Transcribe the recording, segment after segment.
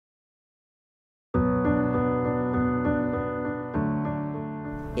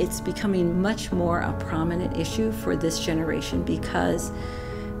it's becoming much more a prominent issue for this generation because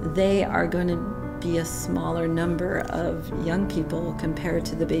they are going to be a smaller number of young people compared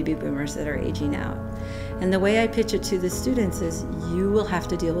to the baby boomers that are aging out. And the way I pitch it to the students is, you will have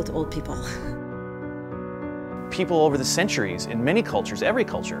to deal with old people. People over the centuries, in many cultures, every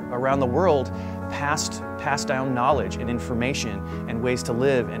culture around the world, passed down knowledge and information and ways to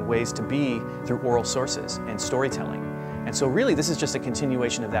live and ways to be through oral sources and storytelling. And so really this is just a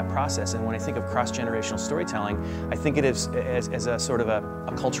continuation of that process. And when I think of cross-generational storytelling, I think it is as a sort of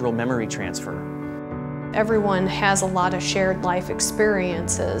a cultural memory transfer. Everyone has a lot of shared life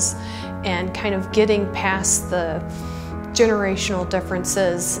experiences, and kind of getting past the generational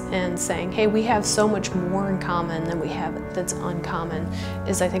differences and saying, hey, we have so much more in common than we have that's uncommon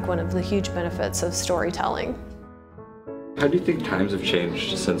is, I think, one of the huge benefits of storytelling. How do you think times have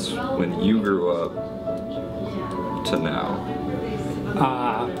changed since when you grew up to now?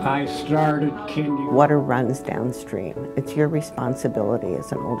 I started kindergarten. Water runs downstream. It's your responsibility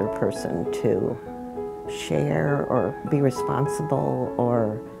as an older person to share or be responsible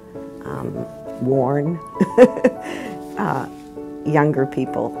or warn younger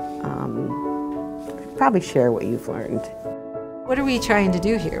people. Probably share what you've learned. What are we trying to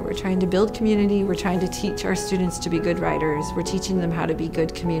do here? We're trying to build community. We're trying to teach our students to be good writers. We're teaching them how to be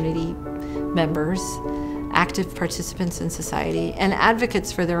good community members, active participants in society, and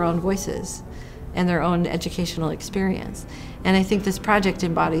advocates for their own voices and their own educational experience. And I think this project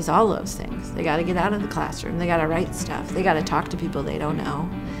embodies all those things. They got to get out of the classroom. They got to write stuff. They got to talk to people they don't know.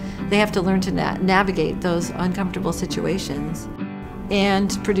 They have to learn to navigate those uncomfortable situations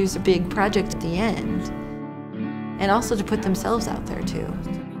and produce a big project at the end. And also to put themselves out there too.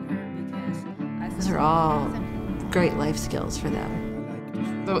 Those are all great life skills for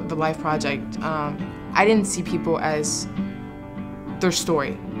them. The Life Project, I didn't see people as their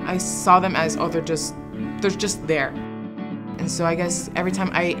story. I saw them as, oh, they're just there. And so I guess every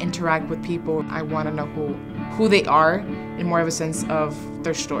time I interact with people, I want to know who they are in more of a sense of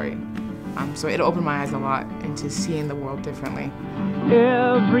their story. So it opened my eyes a lot into seeing the world differently.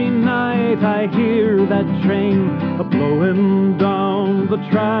 Every night I hear that train a-blowing down the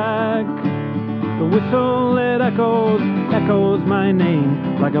track. The whistle, it echoes my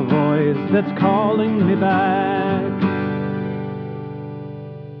name like a voice that's calling me back.